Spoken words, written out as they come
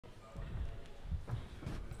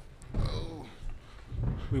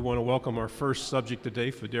We want to welcome our first subject today,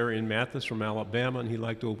 Phidarian Mathis from Alabama, and he'd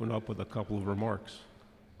like to open up with a couple of remarks.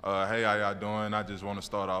 Hey, how y'all doing? I just want to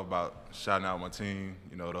start off about shouting out my team,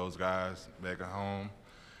 you know, those guys back at home,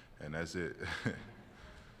 and that's it.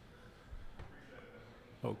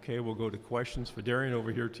 Okay, we'll go to questions. Phidarian,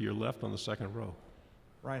 over here to your left on the second row.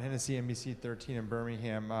 Ryan Hennessy, NBC 13 in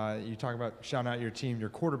Birmingham. You talk about shouting out your team, your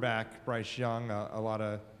quarterback, Bryce Young, a lot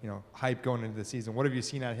of hype going into the season. What have you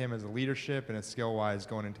seen at him as a leadership and as skill-wise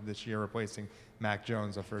going into this year, replacing Mac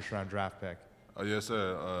Jones, a first-round draft pick? Yes,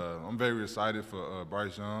 sir. I'm very excited for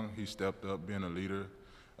Bryce Young. He stepped up being a leader.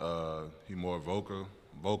 He's more vocal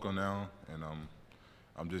now, and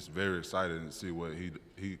I'm just very excited to see what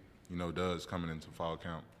he does coming into fall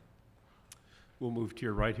camp. We'll move to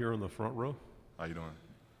your right here on the front row. How you doing?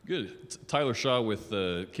 Good. It's Tyler Shaw with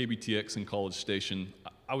KBTX in College Station.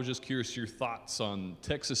 I was just curious your thoughts on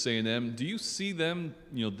Texas A&M. Do you see them,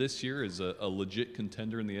 this year as a legit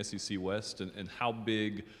contender in the SEC West, and how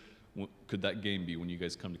big could that game be when you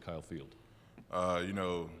guys come to Kyle Field?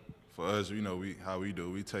 For us,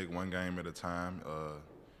 we take one game at a time.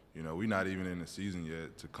 We're not even in the season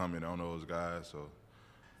yet to come in on those guys, so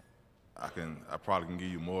I probably can give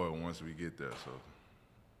you more once we get there. So.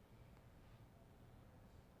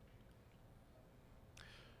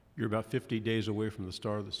 You're about 50 days away from the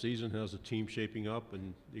start of the season. How's the team shaping up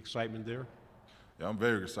and the excitement there? Yeah, I'm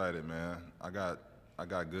very excited, man. I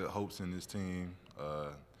got good hopes in this team.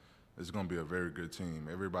 It's going to be a very good team.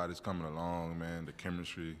 Everybody's coming along, man. The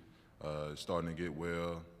chemistry is starting to get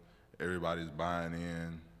well. Everybody's buying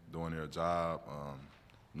in, doing their job.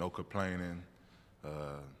 No complaining,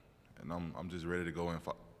 and I'm just ready to go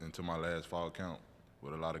into my last fall camp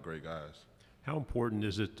with a lot of great guys. How important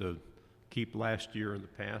is it to keep last year in the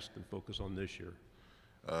past and focus on this year?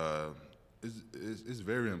 It's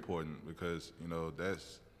very important because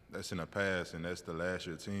that's in the past, and that's the last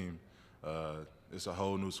year team. It's a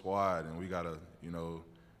whole new squad, and we gotta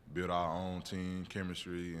build our own team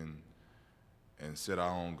chemistry and set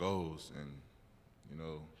our own goals and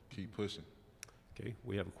keep pushing. Okay,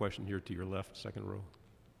 we have a question here to your left, second row.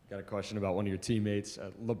 Got a question about one of your teammates.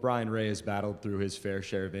 LeBron Ray has battled through his fair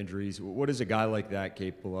share of injuries. What is a guy like that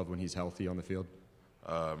capable of when he's healthy on the field?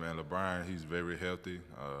 Man, LeBron, he's very healthy.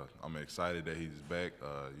 I'm excited that he's back.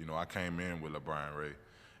 I came in with LeBron Ray,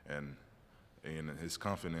 and his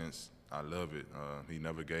confidence, I love it. He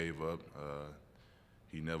never gave up.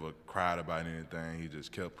 He never cried about anything. He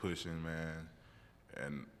just kept pushing, man.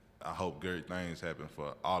 And I hope great things happen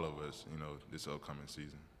for all of us, this upcoming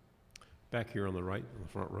season. Back here on the right, on the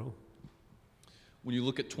front row. When you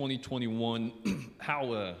look at 2021,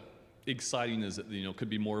 how exciting is it? Could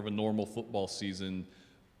be more of a normal football season,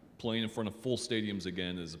 playing in front of full stadiums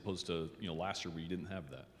again, as opposed to last year where you didn't have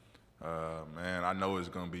that. Man, I know it's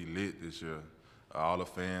gonna be lit this year. All the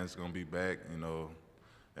fans gonna be back,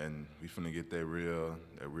 and we finna get that real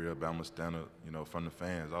Bama standard, from the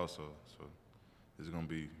fans also. So it's gonna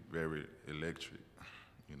be very electric,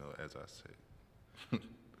 as I said.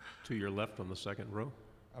 To your left on the second row.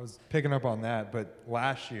 I was picking up on that, but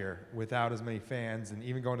last year, without as many fans, and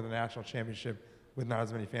even going to the national championship with not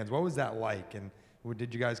as many fans, what was that like? And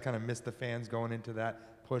did you guys kind of miss the fans going into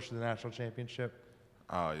that push to the national championship?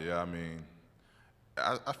 Yeah, I mean,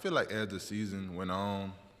 I feel like as the season went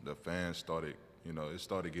on, the fans started, it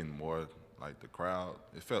started getting more like the crowd.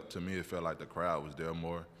 To me, it felt like the crowd was there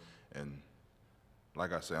more. And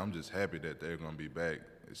like I said, I'm just happy that they're going to be back,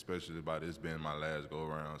 especially by this being my last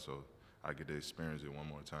go-around, so I get to experience it one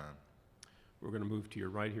more time. We're going to move to your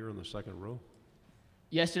right here on the second row.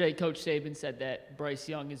 Yesterday, Coach Saban said that Bryce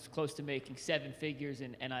Young is close to making 7 figures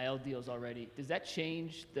in NIL deals already. Does that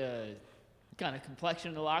change the kind of complexion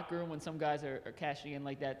in the locker room when some guys are cashing in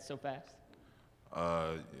like that so fast?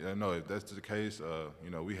 Yeah, no, if that's the case,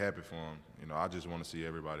 we happy for him. I just want to see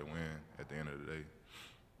everybody win at the end of the day.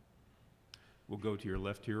 We'll go to your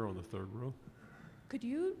left here on the third row. Could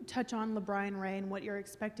you touch on LeBron Ray and what you're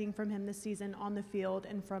expecting from him this season on the field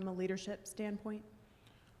and from a leadership standpoint?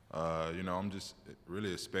 I'm just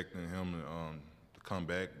really expecting him to come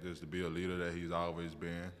back, just to be a leader that he's always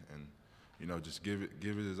been, and just give it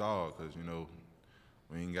his all, because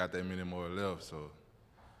we ain't got that many more left. So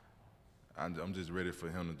I'm just ready for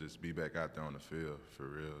him to just be back out there on the field for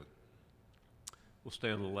real. We'll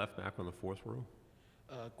stay on the left, back on the fourth row.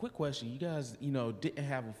 Quick question. You guys, didn't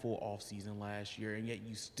have a full off season last year, and yet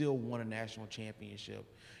you still won a national championship.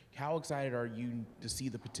 How excited are you to see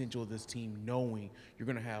the potential of this team, knowing you're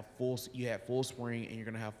going to have you had full spring and you're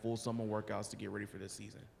going to have full summer workouts to get ready for this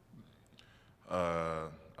season? I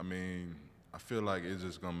mean, I feel like it's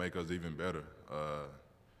just going to make us even better.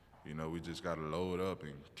 We just got to load up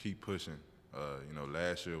and keep pushing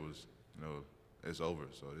Last year was, it's over.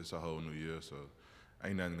 So it's a whole new year. So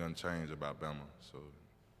ain't nothing gonna change about Bama. So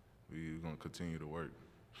we're gonna continue to work.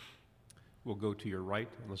 We'll go to your right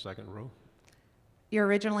on the second row. You're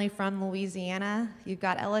originally from Louisiana. You've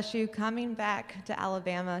got LSU coming back to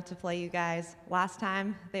Alabama to play you guys. Last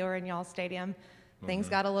time they were in y'all's stadium, things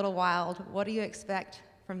got a little wild. What do you expect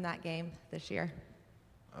from that game this year?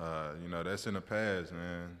 That's in the past,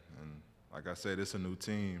 man. And like I said, it's a new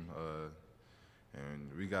team.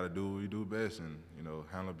 And we got to do what we do best and,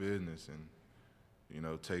 handle business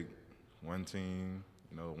and, take one team,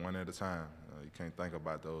 one at a time. You can't think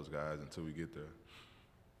about those guys until we get there.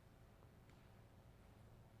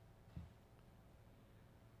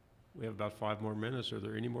 We have about 5 more minutes. Are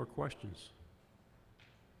there any more questions?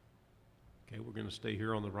 Okay, we're going to stay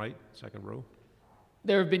here on the right, second row.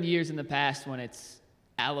 There have been years in the past when it's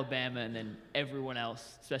Alabama and then everyone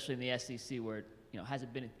else, especially in the SEC, where it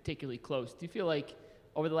hasn't been particularly close. Do you feel like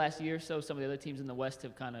over the last year or so, some of the other teams in the West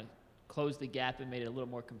have kind of closed the gap and made it a little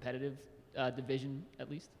more competitive division, at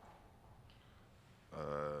least?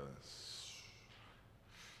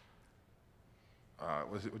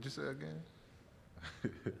 What'd you say again?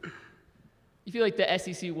 You feel like the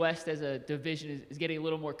SEC West as a division is getting a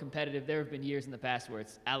little more competitive. There have been years in the past where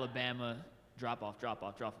it's Alabama, drop off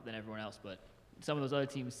than everyone else, but some of those other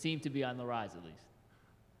teams seem to be on the rise at least.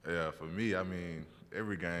 Yeah, for me,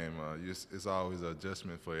 every game, it's always an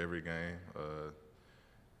adjustment for every game.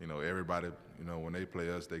 Everybody, when they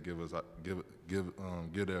play us, they give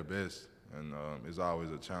their best, and it's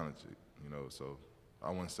always a challenge. So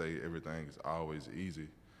I wouldn't say everything is always easy,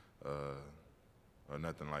 or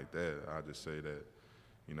nothing like that. I just say that,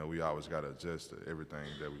 we always got to adjust to everything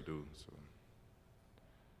that we do. So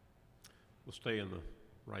We'll stay on the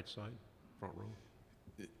right side, front row.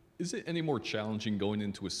 Is it any more challenging going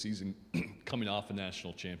into a season coming off a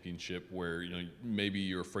national championship where maybe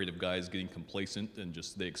you're afraid of guys getting complacent and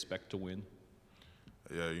just they expect to win?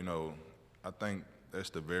 Yeah, I think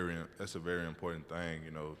that's a very important thing,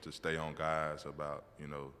 to stay on guys about,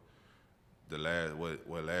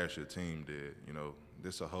 what last year's team did.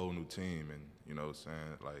 This is a whole new team, and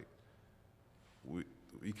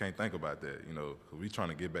we can't think about that, 'cause we trying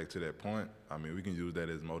to get back to that point. We can use that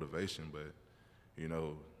as motivation, but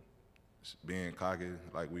being cocky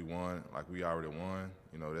like we won, like we already won,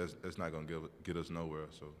 that's not gonna get us nowhere.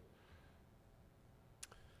 So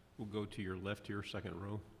We'll go to your left here, second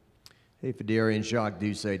row. Hey, Phidarian, Jacques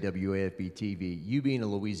Doucet, WAFB-TV. You being a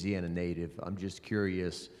Louisiana native, I'm just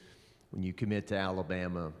curious, when you commit to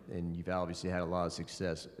Alabama, and you've obviously had a lot of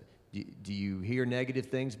success, do you hear negative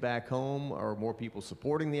things back home? Or more people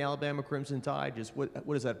supporting the Alabama Crimson Tide? Just what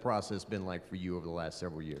has that process been like for you over the last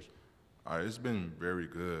several years? it's been very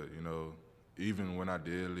good, Even when I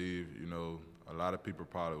did leave, a lot of people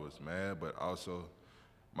probably was mad, but also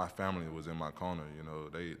my family was in my corner,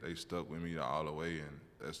 They stuck with me all the way, and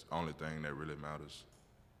that's the only thing that really matters.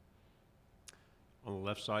 On the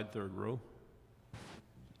left side, third row.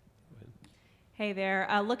 Hey there.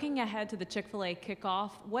 Looking ahead to the Chick-fil-A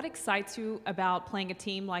kickoff, what excites you about playing a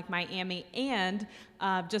team like Miami and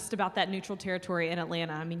just about that neutral territory in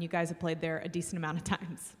Atlanta? You guys have played there a decent amount of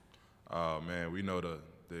times. Man, we know the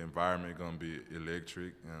environment going to be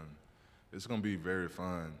electric, and it's going to be very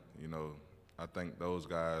fun. I think those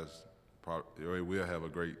guys probably will have a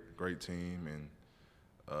great team, and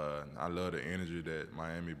I love the energy that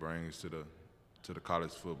Miami brings to the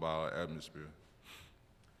college football atmosphere.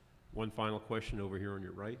 One final question over here on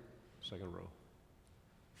your right, second row.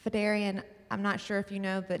 Phidarian, I'm not sure if you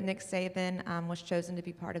know, but Nick Saban was chosen to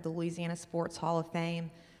be part of the Louisiana Sports Hall of Fame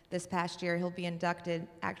this past year. He'll be inducted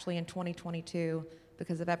actually in 2022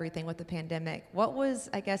 because of everything with the pandemic. What was,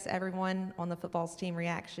 I guess, everyone on the football's team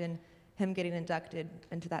reaction, him getting inducted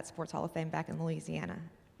into that Sports Hall of Fame back in Louisiana?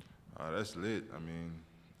 That's lit.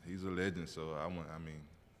 He's a legend, so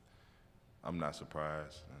I'm not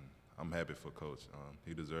surprised, and I'm happy for Coach.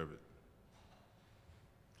 He deserves it.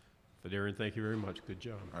 Phidarian, thank you very much. Good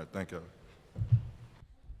job. All right, thank you.